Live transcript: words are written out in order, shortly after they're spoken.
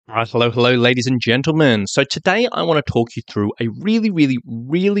Right, hello, ladies and gentlemen. So today I want to talk you through a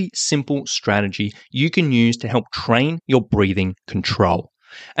really simple strategy you can use to help train your breathing control.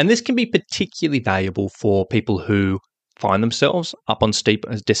 And this can be particularly valuable for people who find themselves up on steep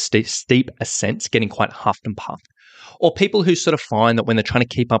ascents, getting quite huffed and puffed, or people who sort of find that when they're trying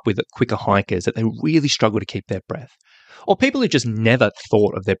to keep up with quicker hikers that they really struggle to keep their breath. Or people who just never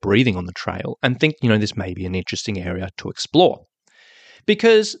thought of their breathing on the trail and think, this may be an interesting area to explore.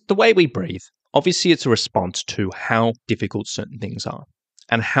 Because the way we breathe, obviously it's a response to how difficult certain things are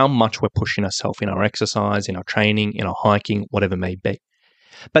and how much we're pushing ourselves in our exercise, in our training, in our hiking, whatever it may be.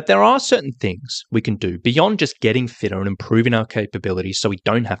 But there are certain things we can do beyond just getting fitter and improving our capabilities so we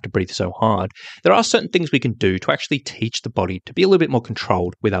don't have to breathe so hard. There are certain things we can do to actually teach the body to be a little bit more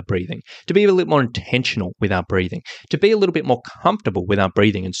controlled with our breathing, to be a little bit more intentional with our breathing, to be a little bit more comfortable with our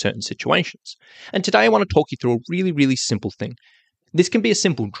breathing in certain situations. And today I want to talk you through a really simple thing. This can be a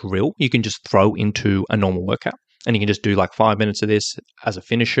simple drill you can just throw into a normal workout, and you can just do like 5 minutes of this as a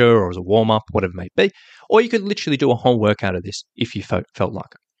finisher or as a warm-up, whatever it may be. Or you could literally do a whole workout of this if you felt like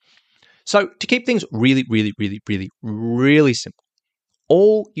it. So to keep things really simple,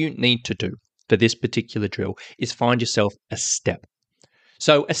 all you need to do for this particular drill is find yourself a step.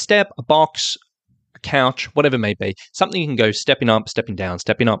 So a step, a box, a couch, whatever it may be, something you can go stepping up, stepping down,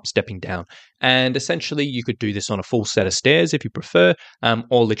 stepping up, stepping down. And essentially you could do this on a full set of stairs if you prefer,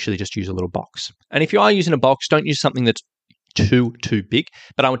 or literally just use a little box. And if you are using a box, don't use something that's too big,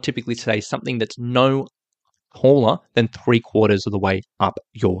 but I would typically say something that's no taller than 3/4 of the way up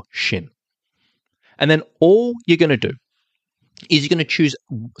your shin. And then all you're going to do is you're going to choose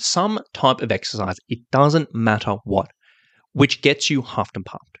some type of exercise, it doesn't matter what, which gets you huffed and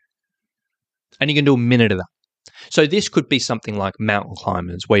puffed. And you can do a minute of that. So this could be something like mountain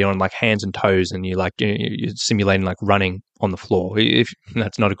climbers, where you're on like hands and toes and you're simulating like running on the floor. If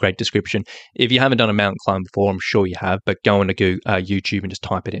that's not a great description. If you haven't done a mountain climb before, I'm sure you have, but go into YouTube and just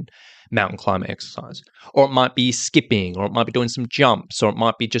type it in, mountain climber exercise. Or it might be skipping, or it might be doing some jumps, or it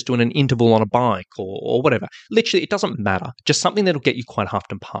might be just doing an interval on a bike or whatever. Literally, it doesn't matter. Just something that'll get you quite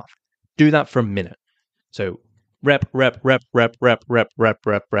huffed and puffed. Do that for a minute. So rep until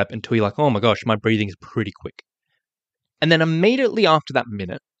you're like, oh my gosh, my breathing is pretty quick. And then immediately after that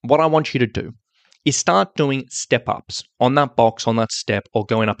minute, what I want you to do is start doing step ups on that box, on that step, or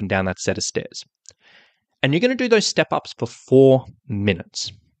going up and down that set of stairs. And you're going to do those step ups for 4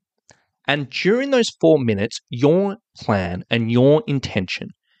 minutes. And during those 4 minutes, your plan and your intention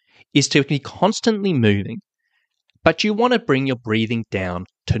is to be constantly moving, but you want to bring your breathing down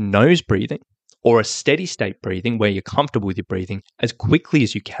to nose breathing, or a steady state breathing where you're comfortable with your breathing as quickly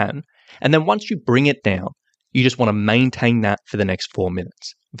as you can. And then once you bring it down, you just want to maintain that for the next 4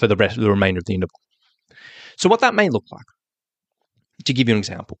 minutes, for the remainder of the interval. So what that may look like, to give you an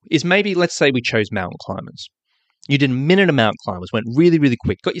example, is maybe let's say we chose mountain climbers. You did a minute of mountain climbers, went really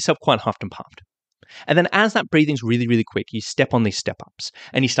quick, got yourself quite huffed and puffed. And then as that breathing's really quick, you step on these step ups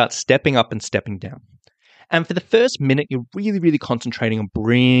and you start stepping up and stepping down. And for the first minute, you're really concentrating on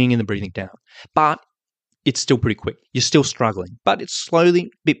bringing the breathing down. But it's still pretty quick. You're still struggling. But it's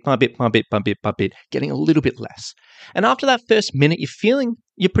slowly, bit by bit, getting a little bit less. And after that first minute, you're feeling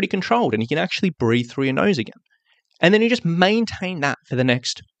you're pretty controlled and you can actually breathe through your nose again. And then you just maintain that for the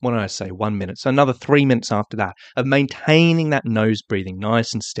next, 1 minute. So another 3 minutes after that of maintaining that nose breathing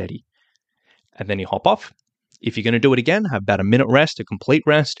nice and steady. And then you hop off. If you're going to do it again, have about a minute rest, a complete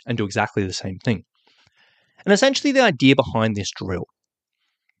rest, and do exactly the same thing. And essentially the idea behind this drill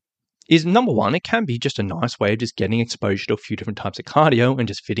is, number one, it can be just a nice way of just getting exposure to a few different types of cardio and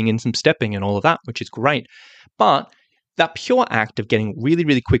just fitting in some stepping and all of that, which is great. But that pure act of getting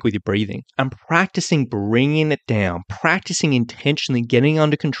really quick with your breathing and practicing bringing it down, practicing intentionally getting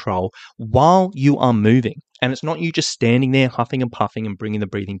under control while you are moving. And it's not you just standing there huffing and puffing and bringing the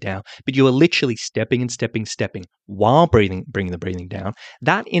breathing down, but you are literally stepping while bringing the breathing down.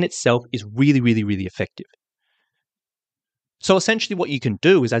 That in itself is really effective. So essentially what you can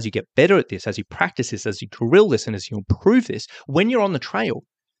do is, as you get better at this, as you practice this, as you drill this, and as you improve this, when you're on the trail,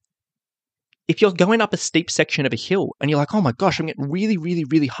 if you're going up a steep section of a hill and you're like, oh my gosh, I'm getting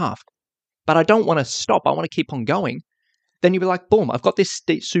really huffed, but I don't want to stop, I want to keep on going, then you'll be like, boom, I've got this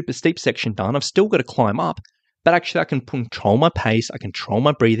super steep section done, I've still got to climb up, but actually I can control my pace, I control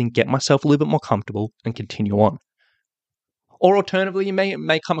my breathing, get myself a little bit more comfortable and continue on. Or alternatively, you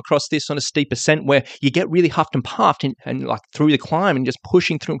may come across this on a steep ascent where you get really huffed and puffed and like through the climb and just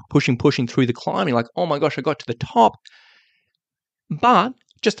pushing through the climb. You're like, oh my gosh, I got to the top. But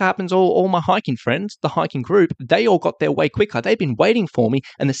just happens all my hiking friends, the hiking group, they all got there way quicker. They've been waiting for me.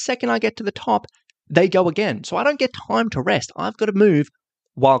 And the second I get to the top, they go again. So I don't get time to rest. I've got to move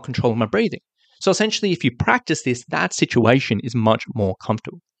while controlling my breathing. So essentially, if you practice this, that situation is much more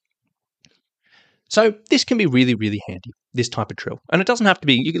comfortable. So this can be really, really handy, this type of drill. And it doesn't have to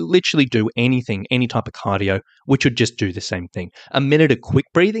be, you can literally do anything, any type of cardio, which would just do the same thing. A minute of quick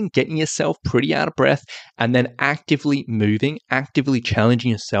breathing, getting yourself pretty out of breath, and then actively moving, actively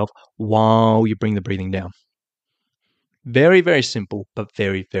challenging yourself while you bring the breathing down. Very, very simple, but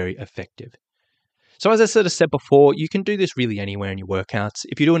very, very effective. So as I sort of said before, you can do this really anywhere in your workouts.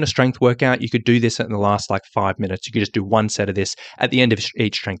 If you're doing a strength workout, you could do this in the last 5 minutes. You could just do one set of this at the end of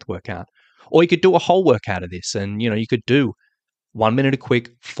each strength workout. Or you could do a whole workout of this and, you could do 1 minute of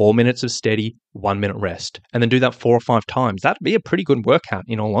quick, 4 minutes of steady, 1 minute rest, and then do that 4 or 5 times. That'd be a pretty good workout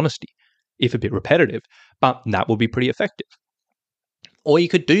in all honesty, if a bit repetitive, but that will be pretty effective. Or you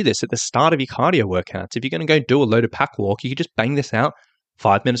could do this at the start of your cardio workouts. If you're going to go do a loaded pack walk, you could just bang this out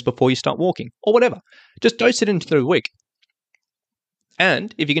 5 minutes before you start walking, or whatever. Just dose it into the week.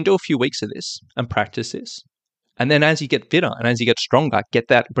 And if you can do a few weeks of this and practice this, and then as you get fitter and as you get stronger, get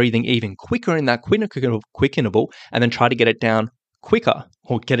that breathing even quicker in that quick interval, and then try to get it down quicker,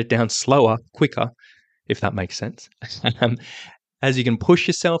 or get it down slower, quicker, if that makes sense. As you can push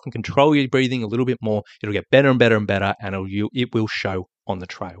yourself and control your breathing a little bit more, it'll get better and better and better, and it will show on the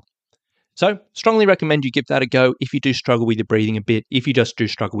trail. So, strongly recommend you give that a go if you do struggle with your breathing a bit. If you just do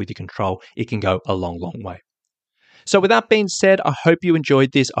struggle with your control, it can go a long, long way. So with that being said, I hope you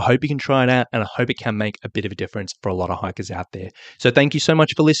enjoyed this. I hope you can try it out, and I hope it can make a bit of a difference for a lot of hikers out there. So thank you so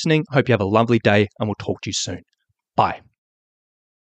much for listening. Hope you have a lovely day, and we'll talk to you soon. Bye.